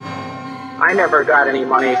I never got any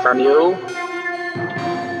money from you.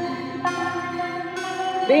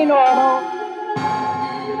 Be normal.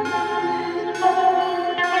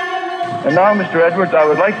 And now, Mr. Edwards, I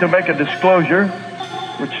would like to make a disclosure,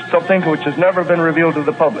 something which has never been revealed to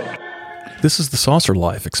the public. This is The Saucer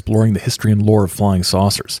Life, exploring the history and lore of flying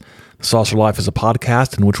saucers. The Saucer Life is a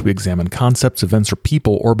podcast in which we examine concepts, events, or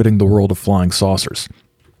people orbiting the world of flying saucers.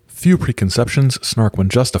 Few preconceptions, snark when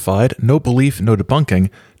justified, no belief, no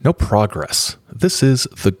debunking, no progress. This is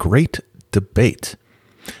The Great Debate.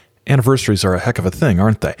 Anniversaries are a heck of a thing,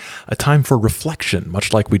 aren't they? A time for reflection,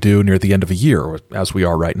 much like we do near the end of a year, or as we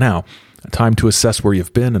are right now. A time to assess where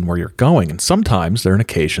you've been and where you're going, and sometimes they're an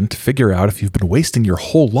occasion to figure out if you've been wasting your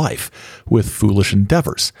whole life with foolish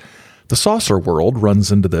endeavors. The saucer world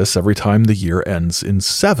runs into this every time the year ends in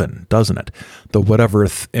 7, doesn't it? The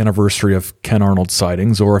whateverth anniversary of Ken Arnold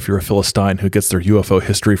sightings, or if you're a Philistine who gets their UFO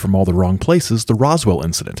history from all the wrong places, the Roswell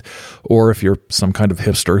incident. Or if you're some kind of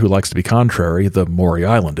hipster who likes to be contrary, the Maury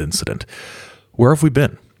Island incident. Where have we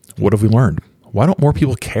been? What have we learned? Why don't more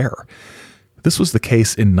people care? This was the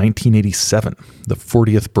case in 1987, the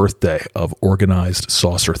 40th birthday of organized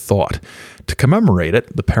saucer thought. To commemorate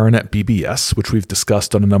it, the Paranet BBS, which we've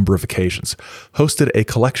discussed on a number of occasions, hosted a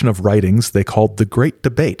collection of writings they called The Great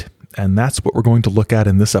Debate, and that's what we're going to look at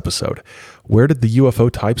in this episode. Where did the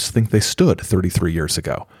UFO types think they stood 33 years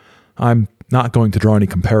ago? I'm not going to draw any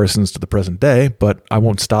comparisons to the present day, but I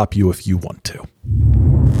won't stop you if you want to.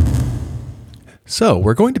 So,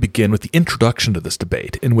 we're going to begin with the introduction to this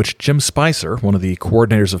debate, in which Jim Spicer, one of the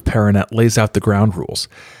coordinators of Paranet, lays out the ground rules.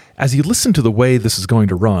 As you listen to the way this is going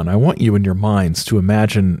to run, I want you in your minds to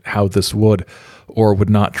imagine how this would or would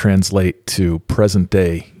not translate to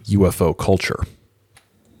present-day UFO culture.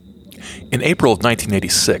 In April of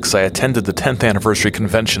 1986, I attended the 10th anniversary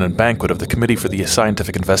convention and banquet of the Committee for the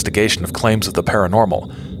Scientific Investigation of Claims of the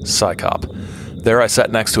Paranormal, SciCoP. There I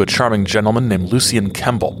sat next to a charming gentleman named Lucien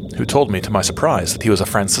Kemble, who told me, to my surprise, that he was a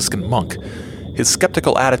Franciscan monk. His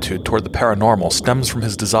skeptical attitude toward the paranormal stems from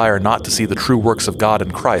his desire not to see the true works of God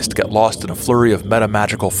and Christ get lost in a flurry of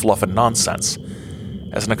meta-magical fluff and nonsense.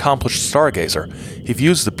 As an accomplished stargazer, he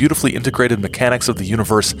views the beautifully integrated mechanics of the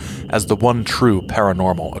universe as the one true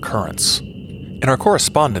paranormal occurrence. In our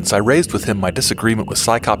correspondence, I raised with him my disagreement with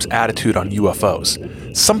SciCoP's attitude on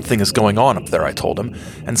UFOs. Something is going on up there, I told him,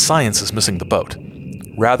 and science is missing the boat.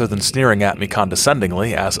 Rather than sneering at me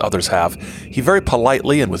condescendingly, as others have, he very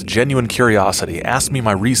politely and with genuine curiosity asked me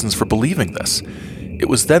my reasons for believing this. It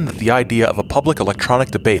was then that the idea of a public electronic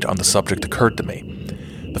debate on the subject occurred to me.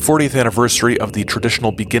 The 40th anniversary of the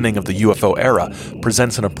traditional beginning of the UFO era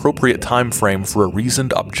presents an appropriate time frame for a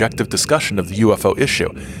reasoned, objective discussion of the UFO issue,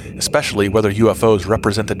 especially whether UFOs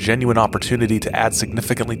represent a genuine opportunity to add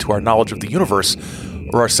significantly to our knowledge of the universe,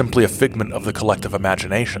 or are simply a figment of the collective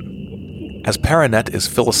imagination. As Paranet is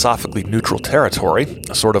philosophically neutral territory,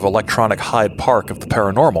 a sort of electronic Hyde Park of the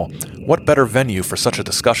paranormal, what better venue for such a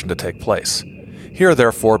discussion to take place? Here,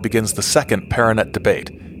 therefore, begins the second Paranet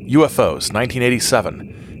debate, UFOs, 1987.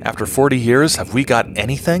 After 40 years, have we got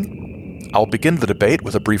anything? I'll begin the debate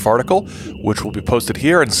with a brief article, which will be posted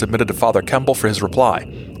here and submitted to Father Kemble for his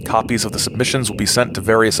reply. Copies of the submissions will be sent to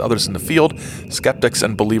various others in the field, skeptics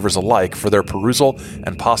and believers alike, for their perusal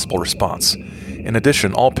and possible response. In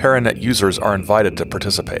addition, all Paranet users are invited to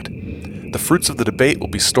participate. The fruits of the debate will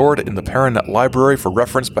be stored in the Paranet library for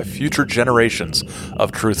reference by future generations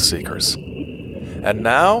of truth seekers. And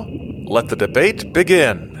now, let the debate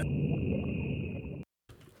begin.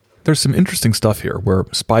 There's some interesting stuff here where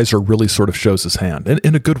Spicer really sort of shows his hand.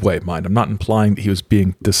 In a good way, mind. I'm not implying that he was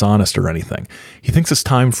being dishonest or anything. He thinks it's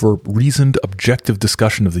time for reasoned, objective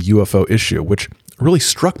discussion of the UFO issue, which really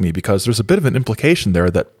struck me because there's a bit of an implication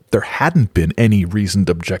there that there hadn't been any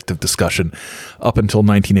reasoned, objective discussion up until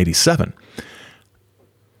 1987.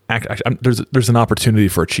 There's an opportunity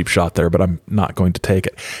for a cheap shot there, but I'm not going to take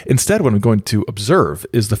it. Instead, what I'm going to observe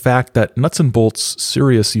is the fact that nuts and bolts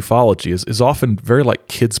serious ufology is often very like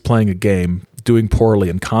kids playing a game, doing poorly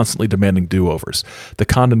and constantly demanding do-overs. The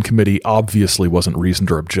Condon Committee obviously wasn't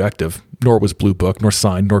reasoned or objective, nor was Blue Book, nor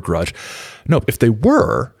Sign, nor Grudge. No, if they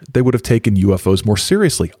were, they would have taken UFOs more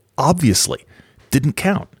seriously. Obviously. Didn't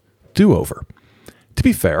count. Do-over. To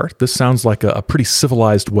be fair, this sounds like a pretty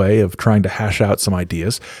civilized way of trying to hash out some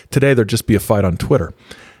ideas. Today, there'd just be a fight on Twitter.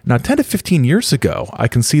 Now, 10 to 15 years ago, I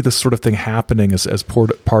can see this sort of thing happening as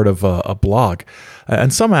part of a blog.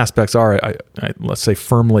 And some aspects are, let's say,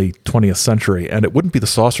 firmly 20th century. And it wouldn't be the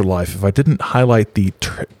Saucer Life if I didn't highlight the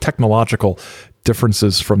technological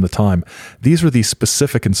differences from the time. These are the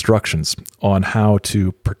specific instructions on how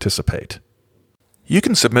to participate. You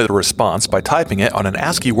can submit a response by typing it on an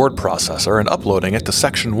ASCII word processor and uploading it to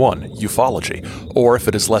Section 1, Ufology, or if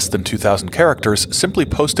it is less than 2,000 characters, simply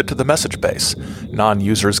post it to the message base.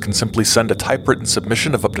 Non-users can simply send a typewritten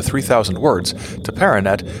submission of up to 3,000 words to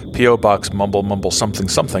Paranet, P.O. Box mumble something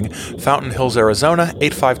something, Fountain Hills, Arizona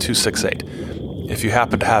 85268. If you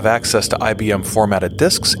happen to have access to IBM formatted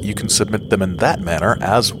disks, you can submit them in that manner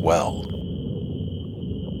as well.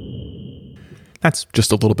 That's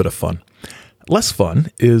just a little bit of fun. Less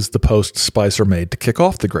fun is the post Spicer made to kick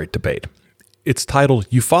off the Great Debate. It's titled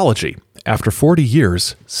Ufology. After 40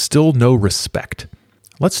 years, still no respect.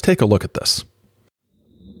 Let's take a look at this.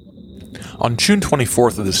 On June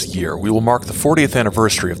 24th of this year, we will mark the 40th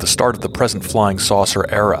anniversary of the start of the present flying saucer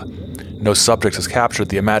era. No subject has captured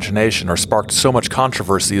the imagination or sparked so much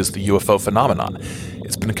controversy as the UFO phenomenon.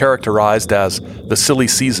 It's been characterized as the silly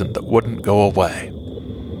season that wouldn't go away.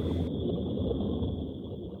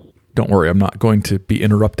 Don't worry, I'm not going to be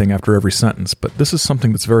interrupting after every sentence, but this is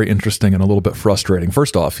something that's very interesting and a little bit frustrating.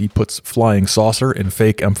 First off, he puts flying saucer in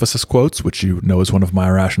fake emphasis quotes, which you know is one of my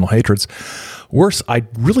irrational hatreds. Worse, I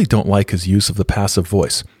really don't like his use of the passive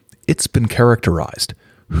voice. It's been characterized.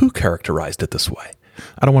 Who characterized it this way?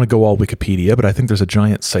 I don't want to go all Wikipedia, but I think there's a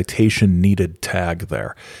giant citation needed tag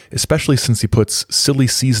there, especially since he puts silly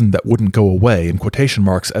season that wouldn't go away in quotation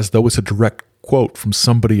marks as though it's a direct quote from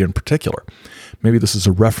somebody in particular. Maybe this is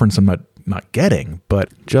a reference I'm not getting, but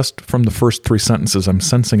just from the first three sentences, I'm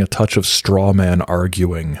sensing a touch of straw man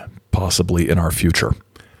arguing, possibly in our future.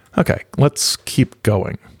 Okay, let's keep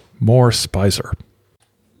going. More Spicer.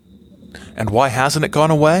 And why hasn't it gone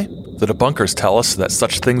away? The debunkers tell us that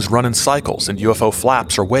such things run in cycles, and UFO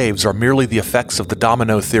flaps or waves are merely the effects of the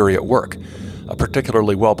domino theory at work. A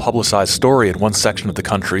particularly well-publicized story in one section of the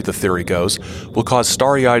country, the theory goes, will cause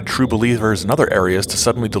starry-eyed true believers in other areas to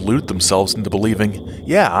suddenly delude themselves into believing,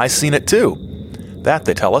 yeah, I seen it too. That,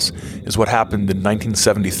 they tell us, is what happened in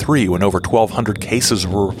 1973 when over 1,200 cases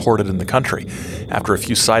were reported in the country, after a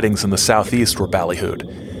few sightings in the southeast were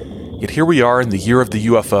ballyhooed. Yet here we are in the year of the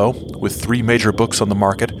UFO, with 3 major books on the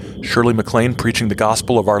market, Shirley MacLaine preaching the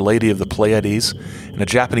gospel of Our Lady of the Pleiades, and a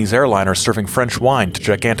Japanese airliner serving French wine to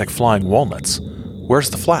gigantic flying walnuts. Where's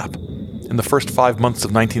the flap? In the first 5 months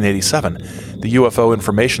of 1987, the UFO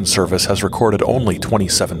Information Service has recorded only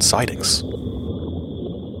 27 sightings.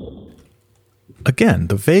 Again,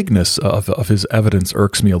 the vagueness of his evidence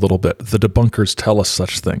irks me a little bit. The debunkers tell us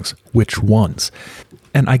such things. Which ones?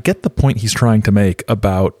 And I get the point he's trying to make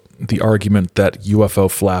about the argument that UFO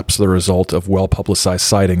flaps are the result of well-publicized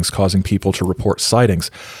sightings causing people to report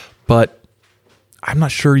sightings, but I'm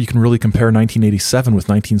not sure you can really compare 1987 with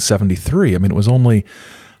 1973. I mean, it was only,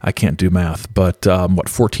 I can't do math, but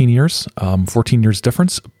 14 years? 14 years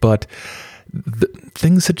difference, but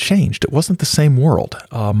things had changed. It wasn't the same world.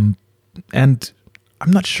 And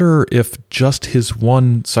I'm not sure if just his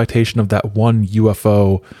one citation of that one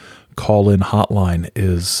UFO call-in hotline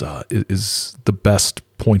is the best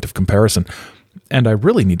point of comparison. And I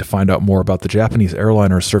really need to find out more about the Japanese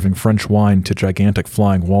airliner serving French wine to gigantic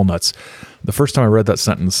flying walnuts. The first time I read that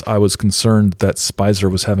sentence, I was concerned that Spicer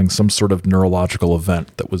was having some sort of neurological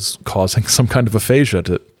event that was causing some kind of aphasia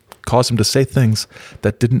to cause him to say things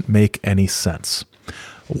that didn't make any sense.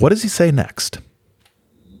 What does he say next?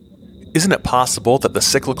 Isn't it possible that the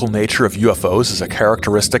cyclical nature of UFOs is a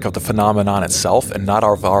characteristic of the phenomenon itself and not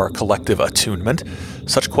of our collective attunement?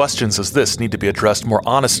 Such questions as this need to be addressed more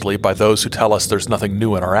honestly by those who tell us there's nothing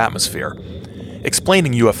new in our atmosphere.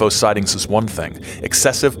 Explaining UFO sightings is one thing.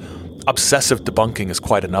 Obsessive debunking is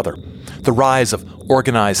quite another. The rise of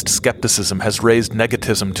organized skepticism has raised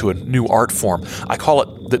negativism to a new art form. I call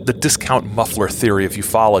it the discount muffler theory of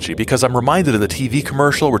ufology because I'm reminded of the TV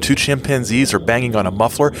commercial where 2 chimpanzees are banging on a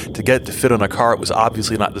muffler to get it to fit on a car it was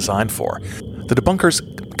obviously not designed for. The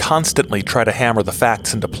debunkers constantly try to hammer the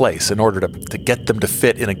facts into place in order to get them to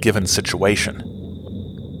fit in a given situation.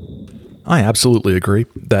 I absolutely agree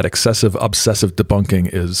that excessive obsessive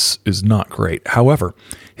debunking is not great. However,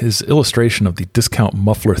 his illustration of the discount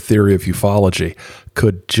muffler theory of ufology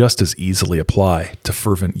could just as easily apply to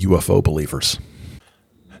fervent UFO believers.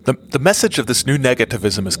 The message of this new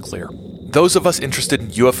negativism is clear. Those of us interested in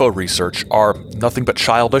UFO research are nothing but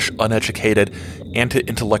childish, uneducated,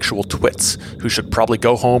 anti-intellectual twits who should probably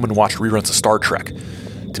go home and watch reruns of Star Trek.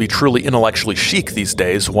 To be truly intellectually chic these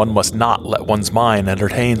days, one must not let one's mind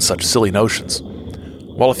entertain such silly notions.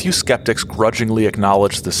 While a few skeptics grudgingly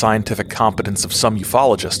acknowledge the scientific competence of some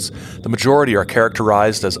ufologists, the majority are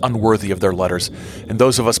characterized as unworthy of their letters, and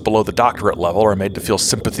those of us below the doctorate level are made to feel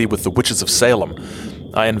sympathy with the witches of Salem.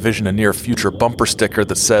 I envision a near-future bumper sticker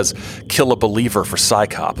that says, "Kill a believer for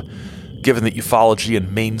Psychop." Given that ufology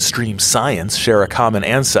and mainstream science share a common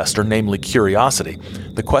ancestor, namely curiosity,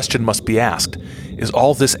 the question must be asked, is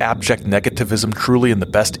all this abject negativism truly in the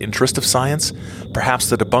best interest of science? Perhaps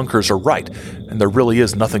the debunkers are right, and there really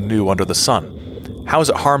is nothing new under the sun. How has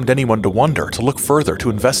it harmed anyone to wonder, to look further,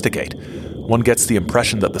 to investigate? One gets the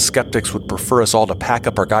impression that the skeptics would prefer us all to pack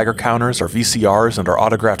up our Geiger counters, our VCRs, and our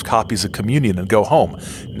autographed copies of Communion and go home,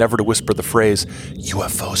 never to whisper the phrase,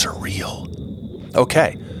 UFOs are real.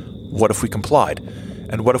 Okay, what if we complied?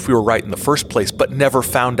 And what if we were right in the first place, but never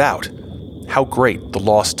found out? How great the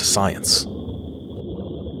loss to science.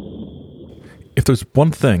 If there's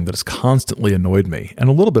one thing that has constantly annoyed me, and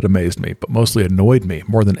a little bit amazed me, but mostly annoyed me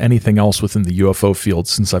more than anything else within the UFO field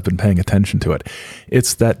since I've been paying attention to it,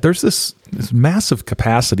 it's that there's this massive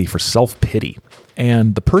capacity for self-pity.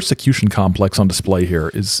 And the persecution complex on display here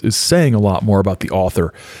is saying a lot more about the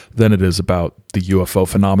author than it is about the UFO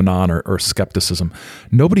phenomenon or skepticism.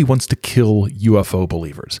 Nobody wants to kill UFO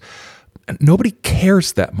believers. Nobody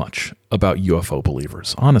cares that much about UFO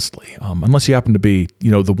believers, honestly, unless you happen to be,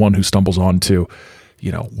 the one who stumbles onto,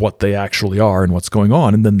 what they actually are and what's going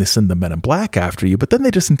on, and then they send the Men in Black after you, but then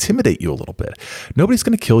they just intimidate you a little bit. Nobody's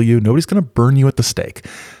going to kill you. Nobody's going to burn you at the stake.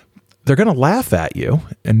 They're going to laugh at you,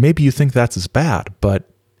 and maybe you think that's as bad, but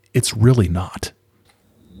it's really not.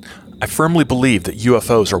 I firmly believe that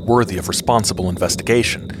UFOs are worthy of responsible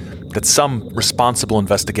investigation, that some responsible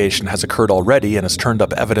investigation has occurred already and has turned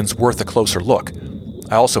up evidence worth a closer look.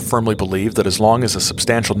 I also firmly believe that as long as a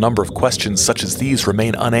substantial number of questions such as these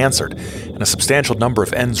remain unanswered, and a substantial number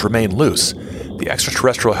of ends remain loose, the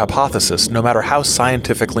extraterrestrial hypothesis, no matter how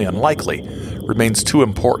scientifically unlikely, remains too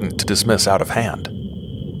important to dismiss out of hand.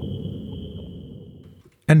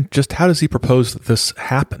 And just how does he propose that this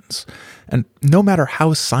happens? And no matter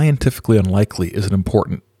how scientifically unlikely is an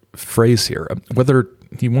important phrase here, whether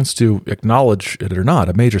he wants to acknowledge it or not,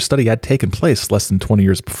 a major study had taken place less than 20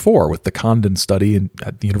 years before with the Condon study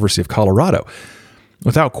at the University of Colorado.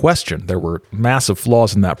 Without question, there were massive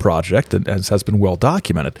flaws in that project, as has been well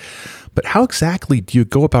documented. But how exactly do you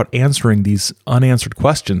go about answering these unanswered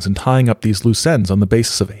questions and tying up these loose ends on the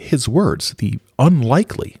basis of his words, the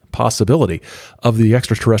unlikely possibility of the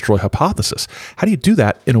extraterrestrial hypothesis? How do you do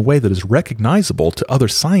that in a way that is recognizable to other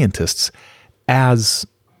scientists as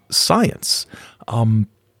science?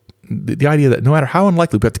 The idea that no matter how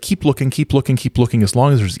unlikely, we have to keep looking as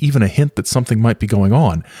long as there's even a hint that something might be going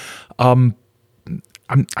on.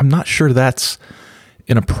 I'm not sure that's,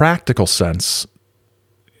 in a practical sense,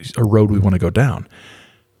 a road we want to go down.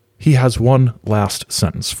 He has one last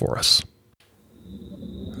sentence for us.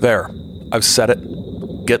 There, I've said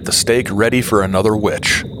it. Get the stake ready for another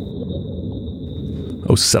witch.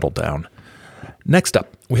 Oh, settle down. Next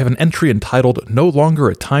up, we have an entry entitled No Longer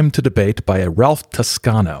a Time to Debate by a Ralph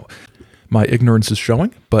Toscano. My ignorance is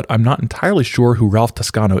showing, but I'm not entirely sure who Ralph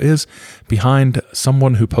Toscano is behind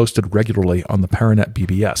someone who posted regularly on the Paranet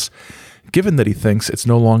BBS. Given that he thinks it's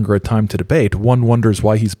no longer a time to debate, one wonders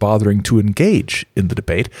why he's bothering to engage in the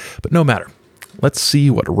debate, but no matter. Let's see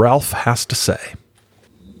what Ralph has to say.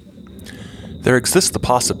 There exists the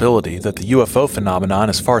possibility that the UFO phenomenon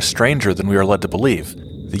is far stranger than we are led to believe.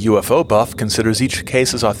 The UFO buff considers each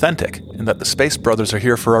case as authentic, and that the Space Brothers are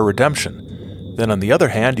here for our redemption. Then on the other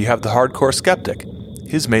hand, you have the hardcore skeptic.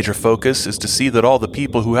 His major focus is to see that all the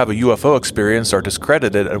people who have a UFO experience are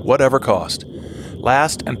discredited at whatever cost.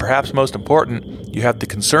 Last, and perhaps most important, you have the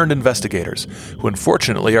concerned investigators, who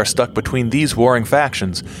unfortunately are stuck between these warring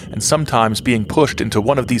factions, and sometimes being pushed into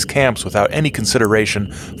one of these camps without any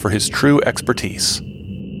consideration for his true expertise.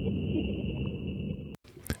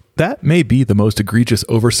 That may be the most egregious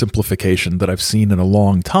oversimplification that I've seen in a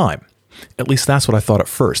long time. At least that's what I thought at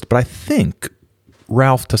first. But I think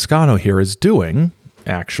Ralph Toscano here is doing,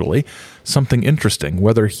 actually, something interesting,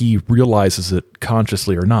 whether he realizes it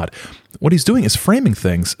consciously or not. What he's doing is framing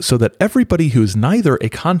things so that everybody who is neither a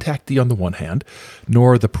contactee on the one hand,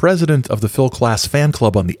 nor the president of the Phil Klass fan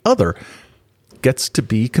club on the other, gets to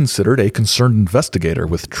be considered a concerned investigator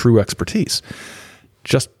with true expertise.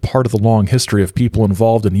 Just part of the long history of people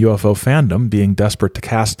involved in UFO fandom being desperate to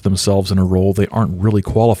cast themselves in a role they aren't really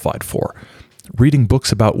qualified for. Reading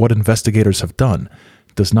books about what investigators have done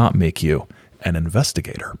does not make you an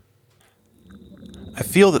investigator. I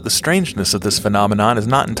feel that the strangeness of this phenomenon is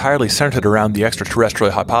not entirely centered around the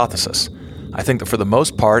extraterrestrial hypothesis. I think that for the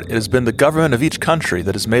most part, it has been the government of each country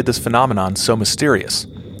that has made this phenomenon so mysterious.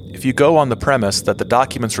 If you go on the premise that the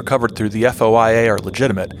documents recovered through the FOIA are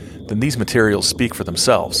legitimate, then these materials speak for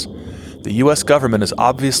themselves. The U.S. government is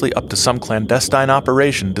obviously up to some clandestine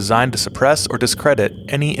operation designed to suppress or discredit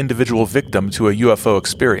any individual victim to a UFO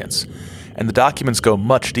experience. and the documents go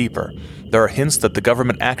much deeper. There are hints that the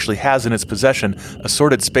government actually has in its possession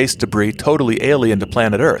assorted space debris totally alien to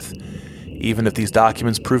planet Earth. Even if these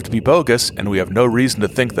documents prove to be bogus, and we have no reason to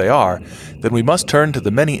think they are, then we must turn to the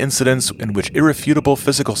many incidents in which irrefutable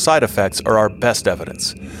physical side effects are our best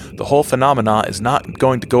evidence. The whole phenomena is not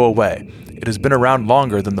going to go away. It has been around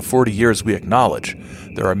longer than the 40 years we acknowledge.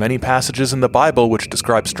 There are many passages in the Bible which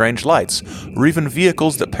describe strange lights, or even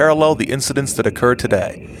vehicles that parallel the incidents that occur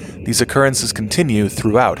today. These occurrences continue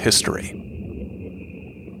throughout history.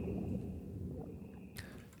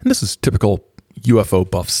 And this is typical UFO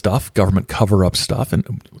buff stuff, government cover-up stuff,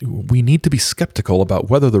 and we need to be skeptical about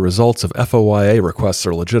whether the results of FOIA requests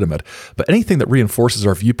are legitimate, but anything that reinforces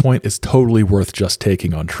our viewpoint is totally worth just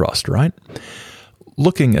taking on trust, right?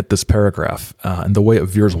 Looking at this paragraph and the way it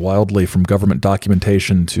veers wildly from government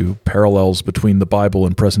documentation to parallels between the Bible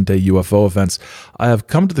and present-day UFO events, I have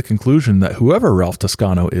come to the conclusion that whoever Ralph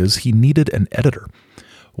Toscano is, he needed an editor.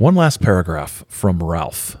 One last paragraph from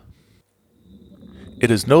Ralph. It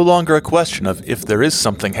is no longer a question of if there is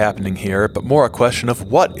something happening here, but more a question of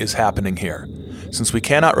what is happening here. Since we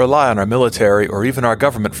cannot rely on our military, or even our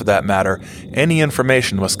government for that matter, any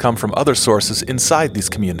information must come from other sources inside these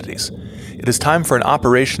communities. It is time for an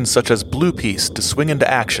operation such as Blue Peace to swing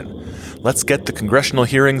into action. Let's get the congressional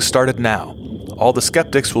hearings started now. All the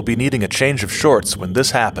skeptics will be needing a change of shorts when this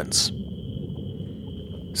happens.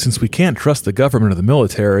 Since we can't trust the government or the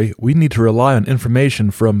military, we need to rely on information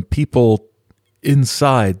from people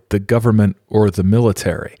inside the government or the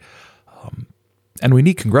military. And we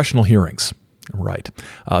need congressional hearings. Right.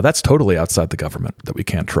 That's totally outside the government that we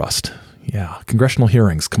can't trust. Yeah, congressional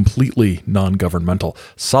hearings, completely non-governmental.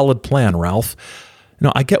 Solid plan, Ralph.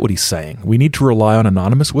 No, I get what he's saying. We need to rely on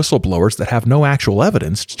anonymous whistleblowers that have no actual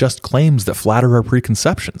evidence, just claims that flatter our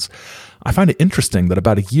preconceptions. I find it interesting that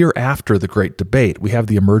about a year after the Great Debate, we have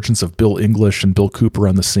the emergence of Bill English and Bill Cooper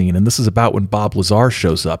on the scene, and this is about when Bob Lazar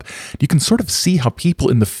shows up. You can sort of see how people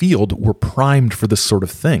in the field were primed for this sort of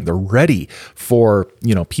thing. They're ready for,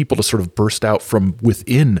 people to sort of burst out from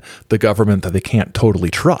within the government that they can't totally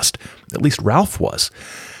trust. At least Ralph was.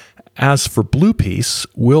 As for Blue Peace,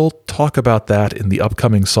 we'll talk about that in the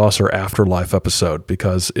upcoming Saucer Afterlife episode,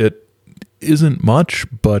 because it isn't much,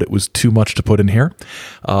 but it was too much to put in here.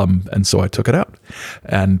 And so I took it out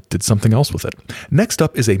and did something else with it. Next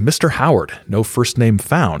up is a Mr. Howard, no first name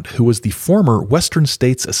found, who was the former Western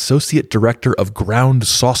States Associate Director of Ground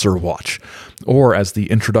Saucer Watch, or as the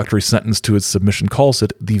introductory sentence to his submission calls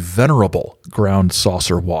it, the Venerable Ground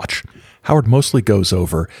Saucer Watch. Howard mostly goes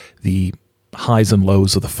over the highs and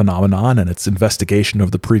lows of the phenomenon and its investigation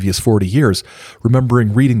of the previous 40 years,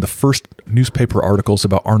 remembering reading the first newspaper articles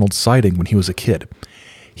about Arnold's sighting when he was a kid.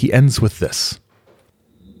 He ends with this.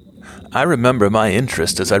 I remember my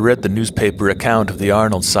interest as I read the newspaper account of the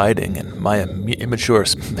Arnold sighting and my immature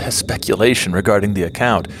speculation regarding the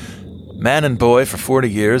account. Man and boy, for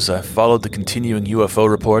 40 years, I followed the continuing UFO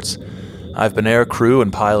reports. I've been air crew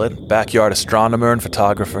and pilot, backyard astronomer and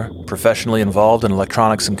photographer, professionally involved in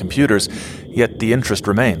electronics and computers, yet the interest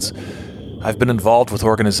remains. I've been involved with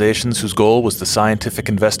organizations whose goal was the scientific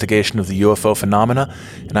investigation of the UFO phenomena,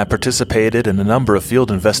 and I participated in a number of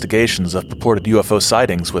field investigations of purported UFO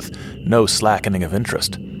sightings with no slackening of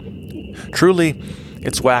interest. Truly,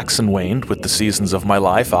 it's waxed and waned with the seasons of my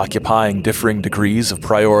life occupying differing degrees of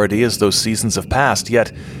priority as those seasons have passed,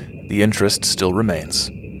 yet the interest still remains.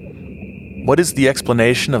 What is the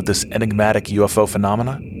explanation of this enigmatic UFO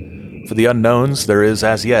phenomena? For the unknowns, there is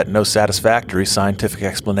as yet no satisfactory scientific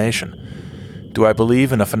explanation. Do I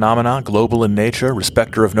believe in a phenomena global in nature,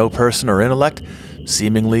 respecter of no person or intellect,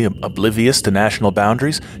 seemingly oblivious to national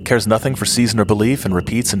boundaries, cares nothing for season or belief, and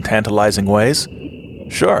repeats in tantalizing ways?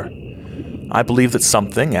 Sure. I believe that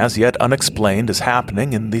something, as yet unexplained, is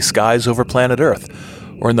happening in the skies over planet Earth,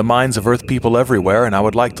 or in the minds of Earth people everywhere, and I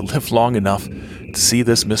would like to live long enough to see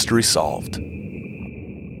this mystery solved.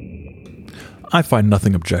 I find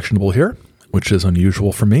nothing objectionable here, which is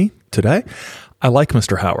unusual for me today. I like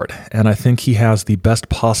Mr. Howard, and I think he has the best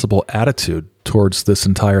possible attitude towards this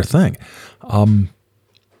entire thing.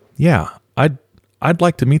 I'd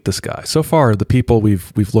like to meet this guy. So far, the people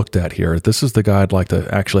we've looked at here, this is the guy I'd like to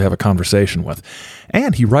actually have a conversation with.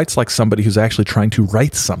 And he writes like somebody who's actually trying to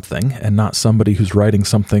write something, and not somebody who's writing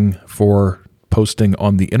something for posting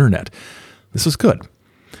on the internet. This is good.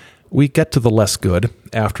 We get to the less good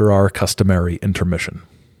after our customary intermission.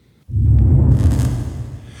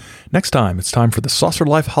 Next time, it's time for the Saucer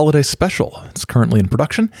Life Holiday Special. It's currently in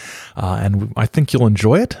production, and I think you'll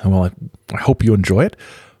enjoy it. Well, I hope you enjoy it.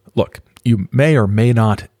 Look, you may or may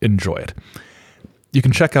not enjoy it. You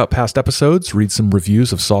can check out past episodes, read some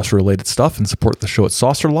reviews of saucer-related stuff, and support the show at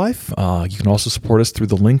Saucer Life. You can also support us through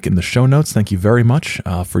the link in the show notes. Thank you very much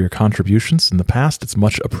for your contributions in the past. It's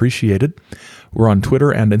much appreciated. We're on Twitter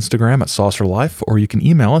and Instagram at Saucer Life, or you can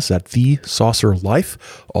email us at thesaucerlife,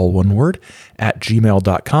 all one word, at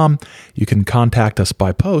gmail.com. You can contact us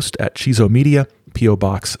by post at Chizo Media, P.O.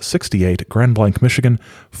 Box 68, Grand Blanc, Michigan,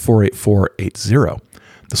 48480.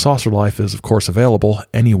 The Saucer Life is, of course, available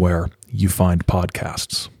anywhere you find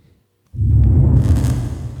podcasts.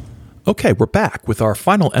 Okay, we're back with our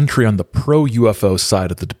final entry on the pro-UFO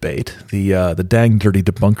side of the debate. The dang dirty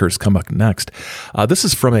debunkers come up next. This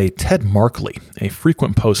is from a Ted Markley, a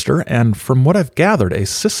frequent poster, and from what I've gathered, a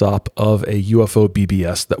sysop of a UFO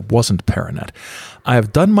BBS that wasn't Paranet. I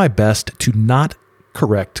have done my best to not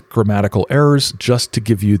correct grammatical errors just to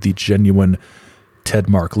give you the genuine Ted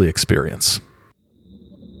Markley experience.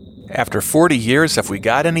 After 40 years, have we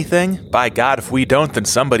got anything? By God, if we don't, then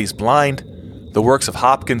somebody's blind. The works of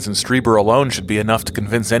Hopkins and Strieber alone should be enough to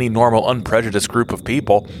convince any normal, unprejudiced group of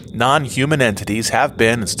people. Non-human entities have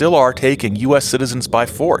been and still are taking U.S. citizens by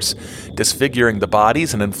force, disfiguring the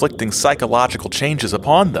bodies and inflicting psychological changes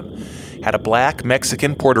upon them. Had a black,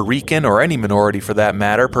 Mexican, Puerto Rican, or any minority for that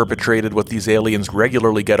matter perpetrated what these aliens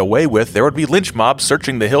regularly get away with, there would be lynch mobs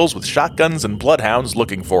searching the hills with shotguns and bloodhounds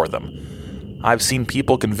looking for them. I've seen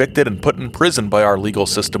people convicted and put in prison by our legal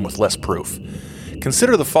system with less proof.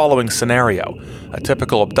 Consider the following scenario, a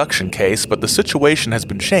typical abduction case, but the situation has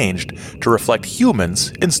been changed to reflect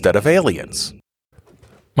humans instead of aliens.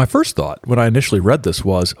 My first thought when I initially read this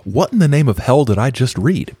was, what in the name of hell did I just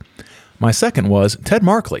read? My second was, Ted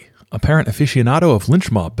Markley, apparent aficionado of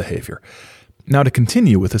lynch mob behavior. Now, to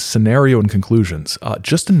continue with this scenario and conclusions,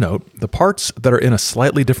 just a note, the parts that are in a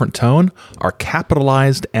slightly different tone are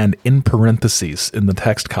capitalized and in parentheses in the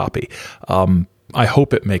text copy. I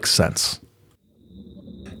hope it makes sense.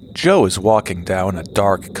 Joe is walking down a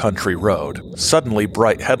dark country road. Suddenly,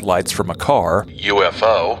 bright headlights from a car,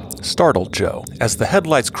 UFO, startled Joe. As the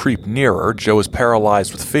headlights creep nearer, Joe is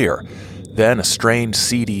paralyzed with fear. Then a strange,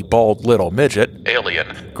 seedy, bald little midget,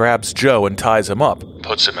 alien, grabs Joe and ties him up,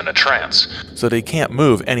 puts him in a trance, so that he can't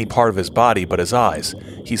move any part of his body but his eyes.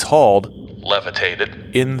 He's hauled,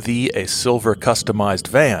 levitated, in a silver customized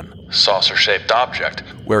van, saucer-shaped object,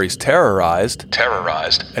 where he's terrorized,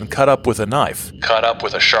 and cut up with a knife, cut up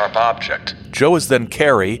with a sharp object. Joe is then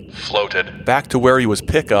floated, back to where he was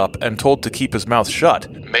picked up and told to keep his mouth shut,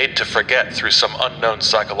 made to forget through some unknown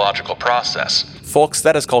psychological process. Folks,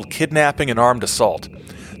 that is called kidnapping and armed assault.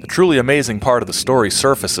 The truly amazing part of the story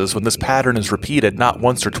surfaces when this pattern is repeated not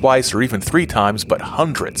once or twice or even 3 times, but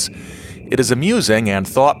hundreds. It is amusing and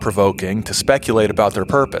thought-provoking to speculate about their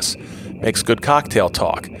purpose. Makes good cocktail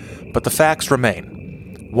talk. But the facts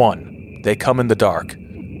remain. 1. They come in the dark.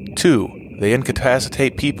 2. They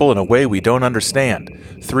incapacitate people in a way we don't understand.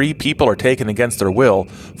 3. People are taken against their will.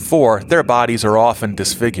 4. Their bodies are often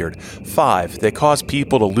disfigured. 5. They cause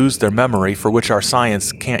people to lose their memory, for which our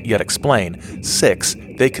science can't yet explain. 6.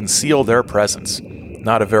 They conceal their presence.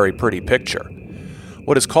 Not a very pretty picture.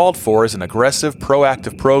 What is called for is an aggressive,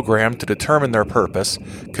 proactive program to determine their purpose,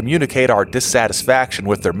 communicate our dissatisfaction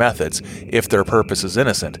with their methods, if their purpose is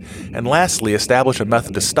innocent, and lastly, establish a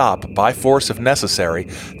method to stop, by force if necessary,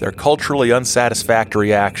 their culturally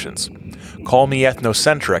unsatisfactory actions. Call me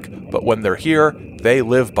ethnocentric, but when they're here, they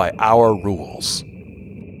live by our rules.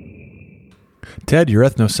 Ted, you're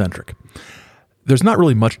ethnocentric. There's not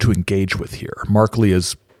really much to engage with here. Markley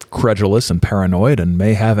is credulous and paranoid and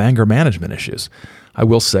may have anger management issues. I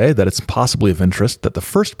will say that it's possibly of interest that the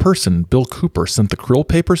first person Bill Cooper sent the Krill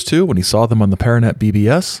papers to when he saw them on the Paranet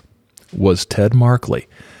BBS was Ted Markley.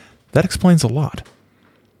 That explains a lot.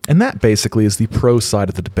 And that basically is the pro side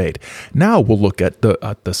of the debate. Now we'll look at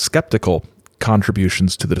the skeptical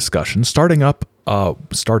contributions to the discussion, starting with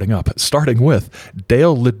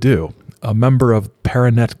Dale Ledoux, a member of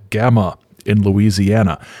Paranet Gamma in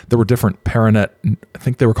Louisiana. There were different Paranet, I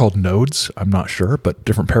think they were called nodes, I'm not sure, but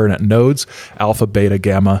different Paranet nodes, alpha, beta,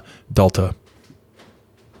 gamma, delta,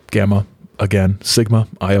 gamma, again, sigma,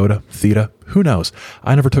 iota, theta, who knows?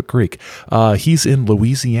 I never took Greek. He's in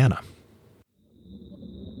Louisiana.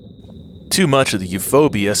 Too much of the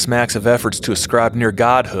euphobia smacks of efforts to ascribe near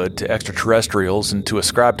godhood to extraterrestrials and to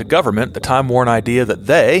ascribe to government the time-worn idea that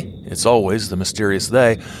they, it's always the mysterious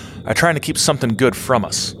they, are trying to keep something good from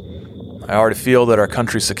us. I already feel that our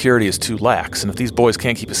country's security is too lax, and if these boys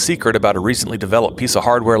can't keep a secret about a recently developed piece of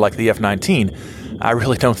hardware like the F-19, I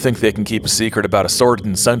really don't think they can keep a secret about assorted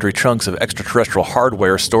and sundry chunks of extraterrestrial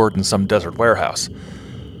hardware stored in some desert warehouse.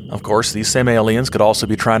 Of course, these same aliens could also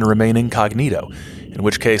be trying to remain incognito, in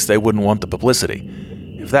which case they wouldn't want the publicity.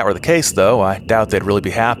 If that were the case, though, I doubt they'd really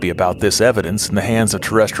be happy about this evidence in the hands of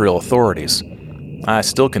terrestrial authorities. I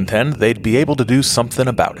still contend they'd be able to do something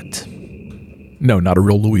about it. No, not a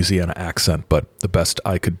real Louisiana accent, but the best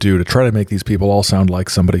I could do to try to make these people all sound like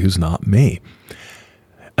somebody who's not me.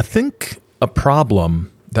 I think a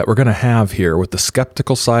problem that we're going to have here with the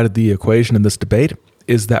skeptical side of the equation in this debate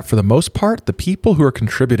is that for the most part, the people who are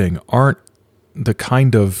contributing aren't the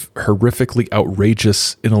kind of horrifically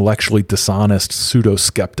outrageous, intellectually dishonest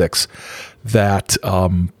pseudo-skeptics that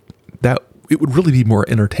it would really be more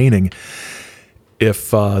entertaining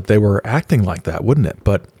if they were acting like that, wouldn't it?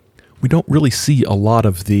 But we don't really see a lot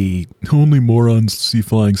of the only morons see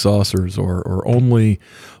flying saucers or only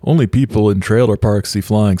people in trailer parks see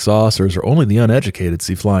flying saucers or only the uneducated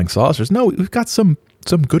see flying saucers. No, we've got some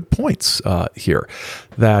good points here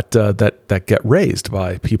that get raised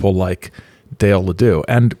by people like Dale LeDoux.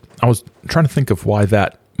 And I was trying to think of why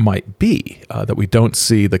that might be, that we don't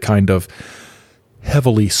see the kind of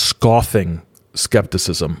heavily scoffing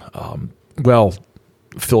skepticism.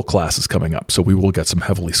 Phil class is coming up, so we will get some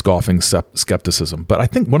heavily scoffing skepticism. But I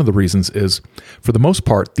think one of the reasons is, for the most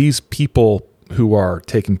part, these people who are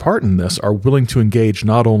taking part in this are willing to engage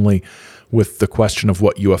not only with the question of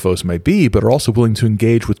what UFOs may be, but are also willing to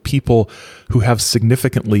engage with people who have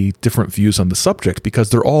significantly different views on the subject, because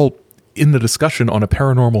they're all in the discussion on a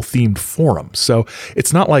paranormal themed forum. So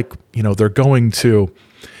it's not like, they're going to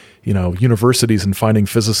universities and finding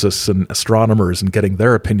physicists and astronomers and getting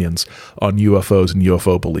their opinions on UFOs and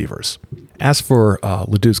UFO believers. As for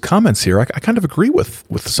LeDoux's comments here, I kind of agree with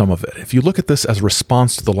some of it. If you look at this as a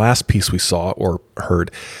response to the last piece we saw or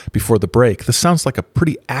heard before the break, this sounds like a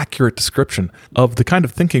pretty accurate description of the kind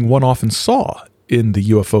of thinking one often saw in the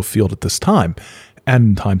UFO field at this time, and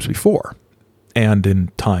in times before, and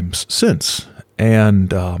in times since,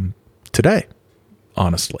 and today,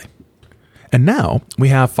 honestly. And now we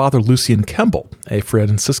have Father Lucien Kemble, a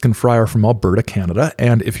Franciscan friar from Alberta, Canada,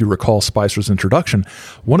 and if you recall Spicer's introduction,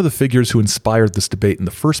 one of the figures who inspired this debate in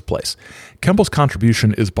the first place. Kemble's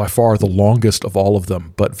contribution is by far the longest of all of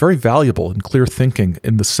them, but very valuable and clear thinking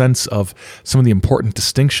in the sense of some of the important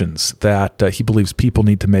distinctions that he believes people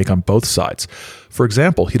need to make on both sides. For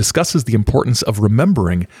example, he discusses the importance of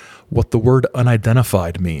remembering what the word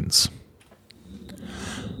unidentified means.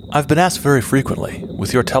 I've been asked very frequently,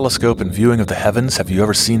 with your telescope and viewing of the heavens, have you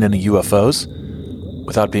ever seen any UFOs?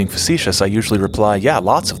 Without being facetious, I usually reply, yeah,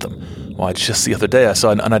 lots of them. Why, just the other day I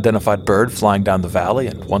saw an unidentified bird flying down the valley,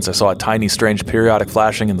 and once I saw a tiny, strange periodic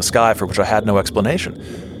flashing in the sky for which I had no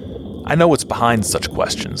explanation. I know what's behind such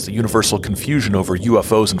questions, the universal confusion over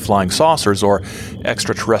UFOs and flying saucers or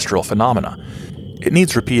extraterrestrial phenomena. It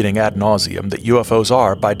needs repeating ad nauseum that UFOs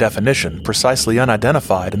are, by definition, precisely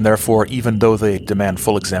unidentified, and therefore, even though they demand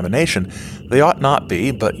full examination, they ought not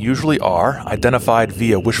be, but usually are, identified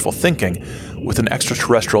via wishful thinking with an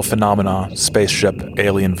extraterrestrial phenomena, spaceship,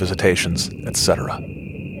 alien visitations, etc.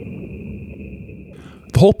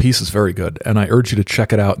 The whole piece is very good, and I urge you to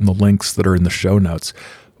check it out in the links that are in the show notes.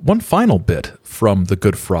 One final bit from The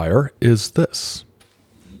Good Friar is this.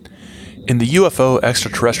 In the UFO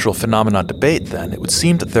extraterrestrial phenomena debate, then, it would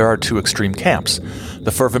seem that there are two extreme camps: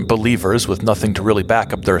 the fervent believers with nothing to really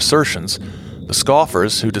back up their assertions, the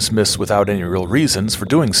scoffers who dismiss without any real reasons for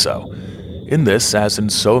doing so. In this, as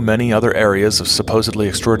in so many other areas of supposedly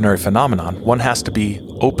extraordinary phenomenon, one has to be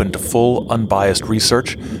open to full, unbiased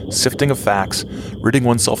research, sifting of facts, ridding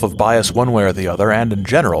oneself of bias one way or the other, and, in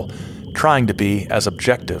general, trying to be as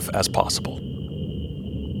objective as possible.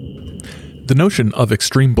 The notion of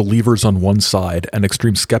extreme believers on one side and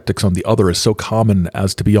extreme skeptics on the other is so common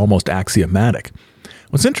as to be almost axiomatic.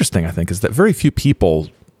 What's interesting, I think, is that very few people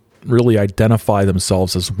really identify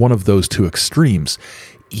themselves as one of those two extremes,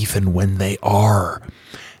 even when they are.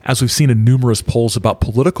 As we've seen in numerous polls about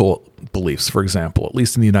political beliefs, for example, at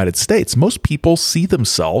least in the United States, most people see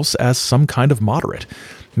themselves as some kind of moderate,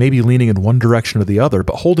 maybe leaning in one direction or the other,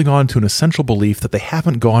 but holding on to an essential belief that they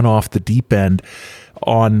haven't gone off the deep end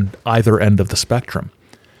on either end of the spectrum.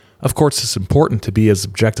 Of course, it's important to be as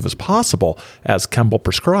objective as possible, as Kemble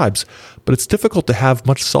prescribes, but it's difficult to have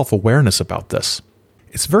much self-awareness about this.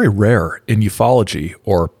 It's very rare in ufology,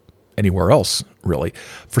 or anywhere else, really,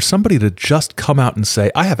 for somebody to just come out and say,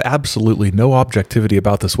 I have absolutely no objectivity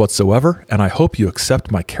about this whatsoever, and I hope you accept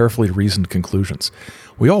my carefully reasoned conclusions.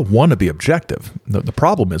 We all want to be objective. The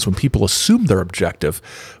problem is when people assume they're objective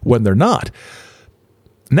when they're not.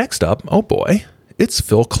 Next up, oh boy, it's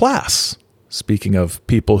Phil Klass. Speaking of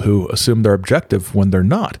people who assume they're objective when they're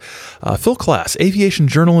not. Phil Klass, aviation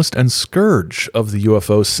journalist and scourge of the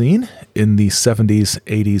UFO scene in the 70s,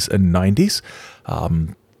 80s, and 90s.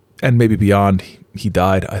 and maybe beyond. He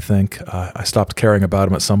died, I think. I stopped caring about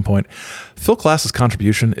him at some point. Phil Klass's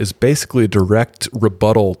contribution is basically a direct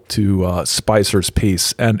rebuttal to Spicer's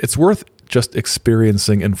piece, and it's worth just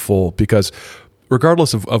experiencing in full because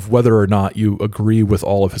regardless of whether or not you agree with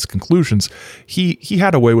all of his conclusions, he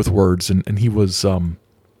had a way with words, and he was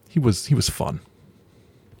fun.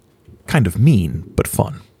 Kind of mean, but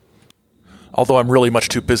fun. Although I'm really much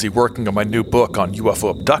too busy working on my new book on UFO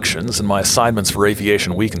abductions and my assignments for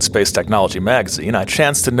Aviation Week and Space Technology magazine, I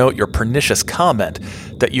chanced to note your pernicious comment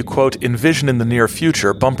that you, quote, envision in the near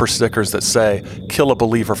future bumper stickers that say, kill a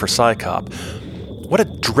believer for PsyCop. What a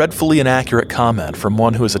dreadfully inaccurate comment from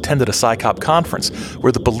one who has attended a PsyCop conference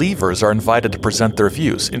where the believers are invited to present their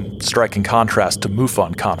views, in striking contrast to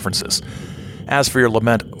MUFON conferences. As for your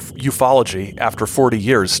lament, ufology, after 40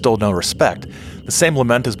 years, still no respect, the same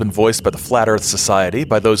lament has been voiced by the Flat Earth Society,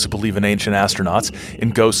 by those who believe in ancient astronauts,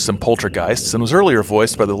 in ghosts and poltergeists, and was earlier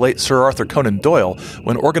voiced by the late Sir Arthur Conan Doyle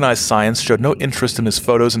when organized science showed no interest in his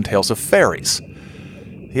photos and tales of fairies.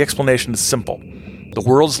 The explanation is simple. The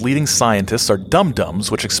world's leading scientists are dum-dums,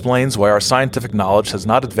 which explains why our scientific knowledge has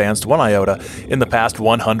not advanced one iota in the past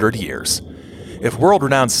 100 years. If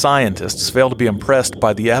world-renowned scientists fail to be impressed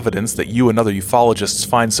by the evidence that you and other ufologists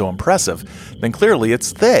find so impressive, then clearly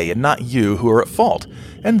it's they and not you who are at fault.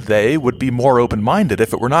 And they would be more open-minded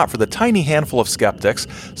if it were not for the tiny handful of skeptics,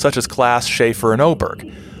 such as Klass, Schaefer, and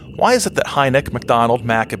Oberg. Why is it that Hynek, McDonald,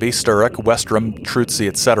 Maccabee, Sturrock, Westrom, Truzzi,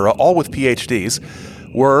 etc., all with PhDs,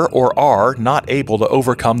 were or are not able to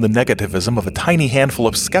overcome the negativism of a tiny handful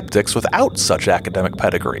of skeptics without such academic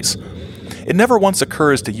pedigrees? It never once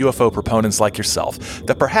occurs to UFO proponents like yourself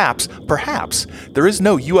that perhaps, there is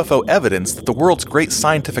no UFO evidence that the world's great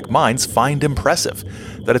scientific minds find impressive,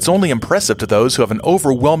 that it's only impressive to those who have an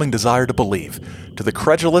overwhelming desire to believe, to the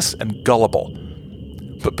credulous and gullible.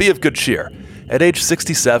 But be of good cheer. At age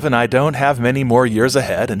 67, I don't have many more years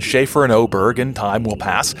ahead, and Schaefer and Oberg in time will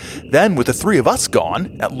pass. Then, with the three of us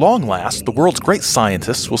gone, at long last, the world's great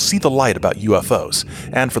scientists will see the light about UFOs,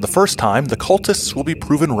 and for the first time, the cultists will be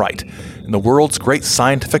proven right, and the world's great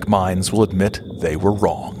scientific minds will admit they were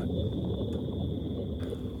wrong.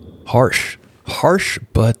 Harsh,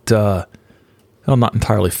 but, well, not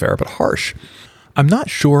entirely fair, but harsh. I'm not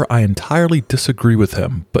sure I entirely disagree with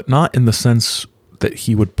him, but not in the sense that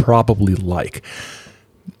he would probably like.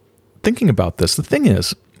 Thinking about this, the thing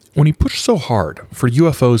is, when you push so hard for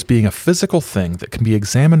UFOs being a physical thing that can be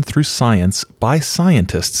examined through science by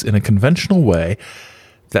scientists in a conventional way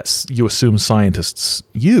that you assume scientists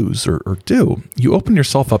use or do, you open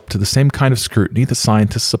yourself up to the same kind of scrutiny that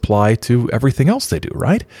scientists apply to everything else they do,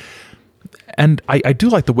 right? And I do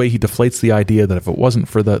like the way he deflates the idea that if it wasn't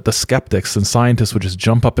for the skeptics, then scientists would just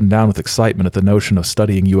jump up and down with excitement at the notion of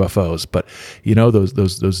studying UFOs. But, you know,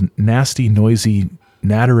 those nasty, noisy,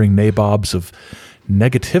 nattering nabobs of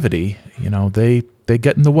negativity, you know, they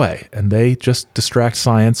get in the way, and they just distract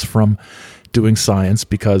science from doing science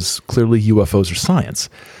because clearly UFOs are science.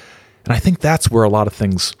 And I think that's where a lot of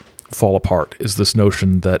things fall apart, is this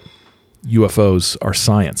notion that UFOs are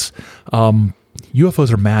science.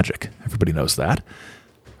 UFOs are magic. Everybody knows that.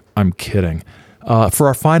 I'm kidding. For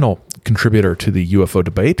our final contributor to the UFO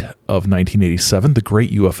debate of 1987, the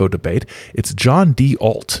Great UFO Debate, it's John D.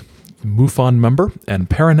 Alt, MUFON member and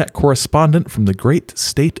Paranet correspondent from the great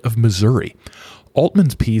state of Missouri.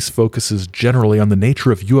 Altman's piece focuses generally on the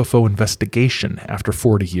nature of UFO investigation after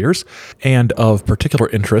 40 years, and of particular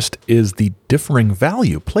interest is the differing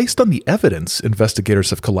value placed on the evidence investigators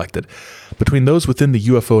have collected between those within the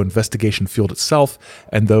UFO investigation field itself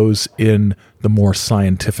and those in the more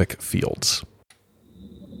scientific fields.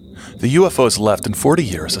 The UFOs left in 40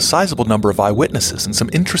 years a sizable number of eyewitnesses and some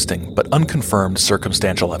interesting but unconfirmed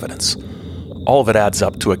circumstantial evidence. All of it adds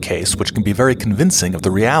up to a case which can be very convincing of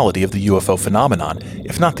the reality of the UFO phenomenon,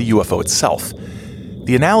 if not the UFO itself.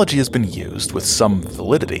 The analogy has been used, with some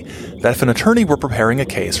validity, that if an attorney were preparing a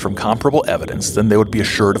case from comparable evidence, then they would be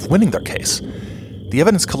assured of winning their case. The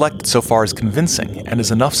evidence collected so far is convincing, and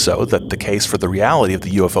is enough so that the case for the reality of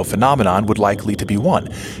the UFO phenomenon would likely to be won.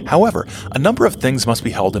 However, a number of things must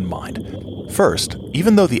be held in mind. First,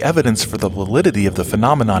 even though the evidence for the validity of the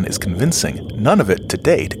phenomenon is convincing, none of it, to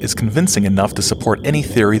date, is convincing enough to support any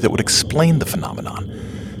theory that would explain the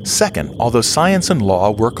phenomenon. Second, although science and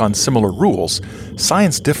law work on similar rules,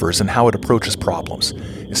 science differs in how it approaches problems,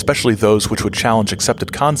 especially those which would challenge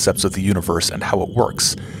accepted concepts of the universe and how it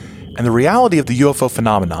works. And the reality of the UFO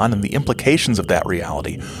phenomenon and the implications of that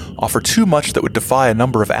reality offer too much that would defy a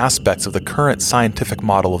number of aspects of the current scientific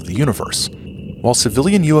model of the universe. While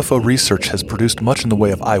civilian UFO research has produced much in the way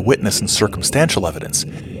of eyewitness and circumstantial evidence,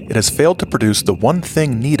 it has failed to produce the one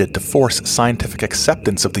thing needed to force scientific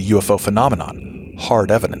acceptance of the UFO phenomenon: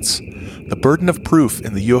 hard evidence. The burden of proof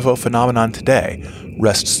in the UFO phenomenon today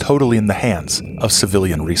rests totally in the hands of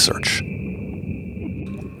civilian research.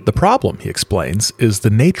 The problem, he explains, is the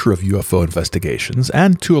nature of UFO investigations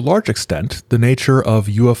and, to a large extent, the nature of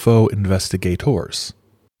UFO investigators.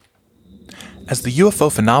 As the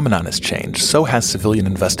UFO phenomenon has changed, so has civilian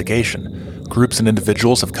investigation. Groups and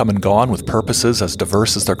individuals have come and gone with purposes as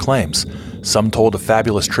diverse as their claims. Some told of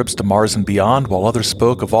fabulous trips to Mars and beyond, while others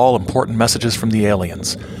spoke of all important messages from the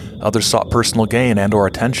aliens. Others sought personal gain and/or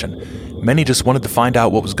attention. Many just wanted to find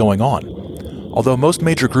out what was going on. Although most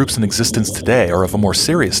major groups in existence today are of a more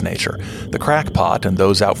serious nature, the crackpot and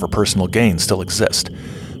those out for personal gain still exist.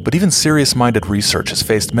 But even serious-minded research has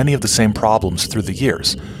faced many of the same problems through the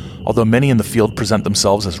years. Although many in the field present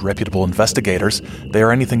themselves as reputable investigators, they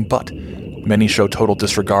are anything but. Many show total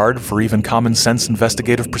disregard for even common-sense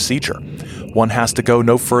investigative procedure. One has to go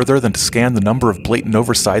no further than to scan the number of blatant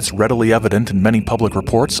oversights readily evident in many public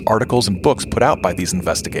reports, articles, and books put out by these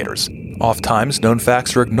investigators. Oftentimes, known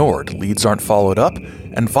facts are ignored, leads aren't followed up,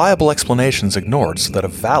 and viable explanations ignored so that a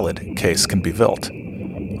valid case can be built.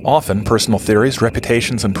 Often, personal theories,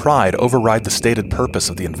 reputations, and pride override the stated purpose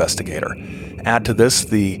of the investigator. Add to this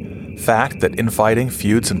the fact that infighting,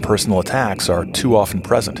 feuds, and personal attacks are too often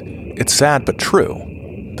present. It's sad but true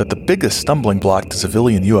that the biggest stumbling block to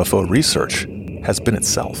civilian UFO research has been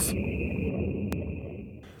itself.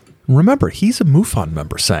 Remember, he's a MUFON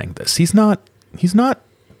member saying this. He's not,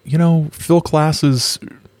 Phil Klass's,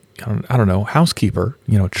 housekeeper,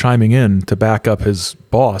 chiming in to back up his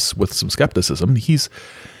boss with some skepticism. He's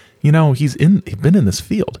been in this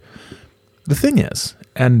field. The thing is,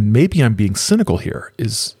 and maybe I'm being cynical here,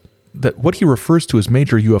 is that what he refers to as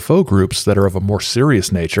major UFO groups that are of a more serious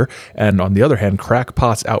nature, and on the other hand,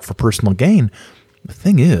 crackpots out for personal gain, the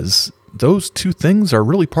thing is, those two things are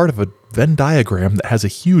really part of a Venn diagram that has a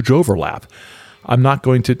huge overlap. I'm not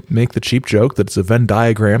going to make the cheap joke that it's a Venn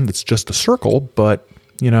diagram that's just a circle, but,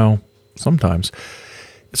 sometimes.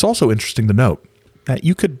 It's also interesting to note that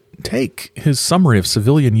you could take his summary of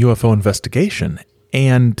civilian UFO investigation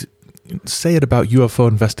and say it about UFO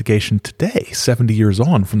investigation today, 70 years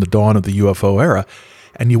on from the dawn of the UFO era,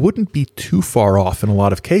 and you wouldn't be too far off in a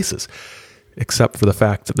lot of cases, except for the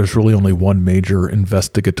fact that there's really only one major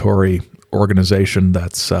investigatory organization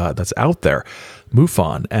that's out there,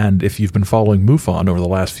 MUFON. And if you've been following MUFON over the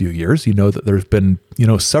last few years, you know that there's been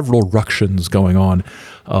several ructions going on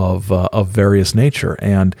of various nature.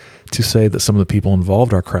 And to say that some of the people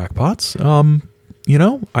involved are crackpots,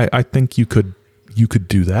 I think you could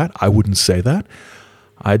do that. I wouldn't say that.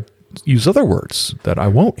 I'd use other words that I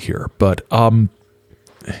won't here. But not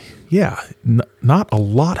a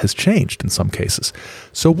lot has changed in some cases.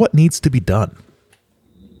 So what needs to be done?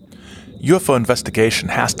 UFO investigation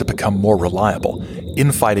has to become more reliable.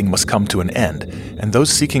 Infighting must come to an end, and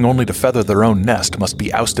those seeking only to feather their own nest must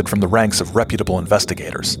be ousted from the ranks of reputable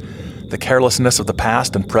investigators. The carelessness of the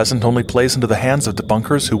past and present only plays into the hands of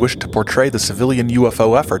debunkers who wish to portray the civilian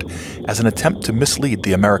UFO effort as an attempt to mislead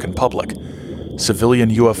the American public.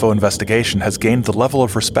 Civilian UFO investigation has gained the level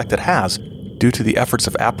of respect it has due to the efforts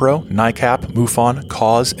of APRO, NICAP, MUFON,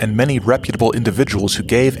 CAUSE, and many reputable individuals who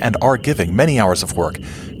gave and are giving many hours of work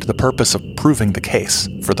to the purpose of proving the case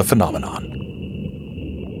for the phenomenon.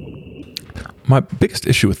 My biggest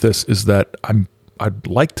issue with this is that I'd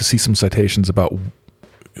like to see some citations about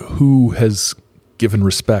who has given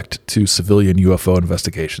respect to civilian UFO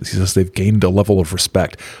investigations. He says they've gained a level of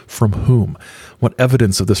respect. From whom? What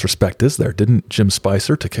evidence of this respect is there? Didn't Jim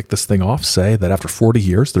Spicer, to kick this thing off, say that after 40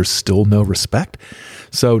 years, there's still no respect?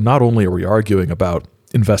 So not only are we arguing about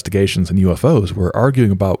investigations and UFOs, we're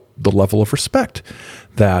arguing about the level of respect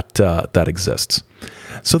that exists.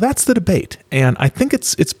 So that's the debate. And I think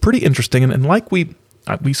it's pretty interesting. And like we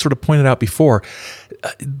sort of pointed out before,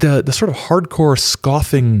 the sort of hardcore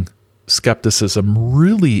scoffing skepticism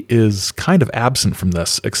really is kind of absent from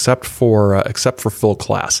this, except for Phil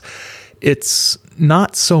Klass. It's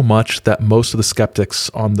not so much that most of the skeptics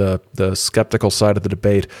on the skeptical side of the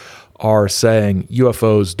debate are saying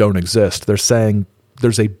UFOs don't exist. They're saying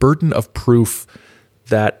there's a burden of proof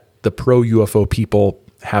that the pro-UFO people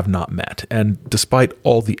have not met. And despite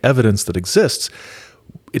all the evidence that exists,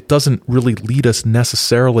 it doesn't really lead us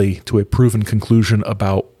necessarily to a proven conclusion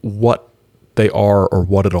about what they are or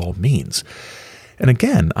what it all means. And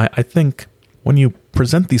again, I think when you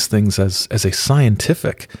present these things as a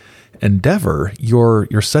scientific endeavor, you're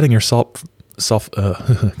setting yourself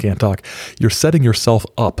You're setting yourself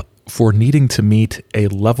up for needing to meet a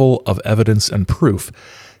level of evidence and proof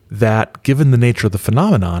that, given the nature of the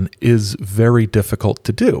phenomenon, is very difficult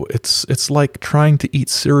to do. It's like trying to eat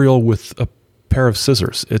cereal with a pair of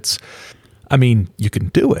scissors. You can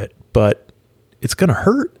do it, but it's going to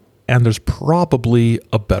hurt, and there's probably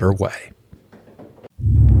a better way.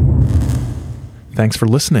 Thanks for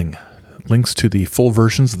listening. Links to the full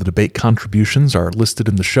versions of the debate contributions are listed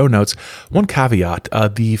in the show notes. One caveat,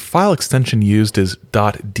 the file extension used is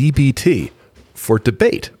 .dbt for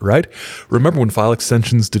debate, right? Remember when file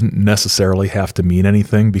extensions didn't necessarily have to mean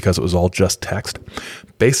anything because it was all just text?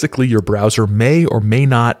 Basically, your browser may or may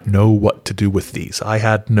not know what to do with these. I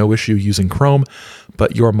had no issue using Chrome,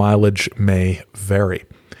 but your mileage may vary.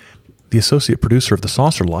 The associate producer of The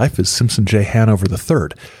Saucer Life is Simpson J. Hanover III.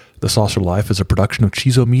 The Saucer Life is a production of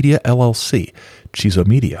Chizo Media, LLC. Chizo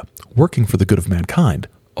Media, working for the good of mankind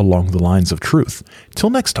along the lines of truth. Till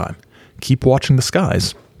next time, keep watching the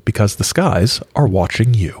skies, because the skies are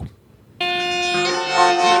watching you.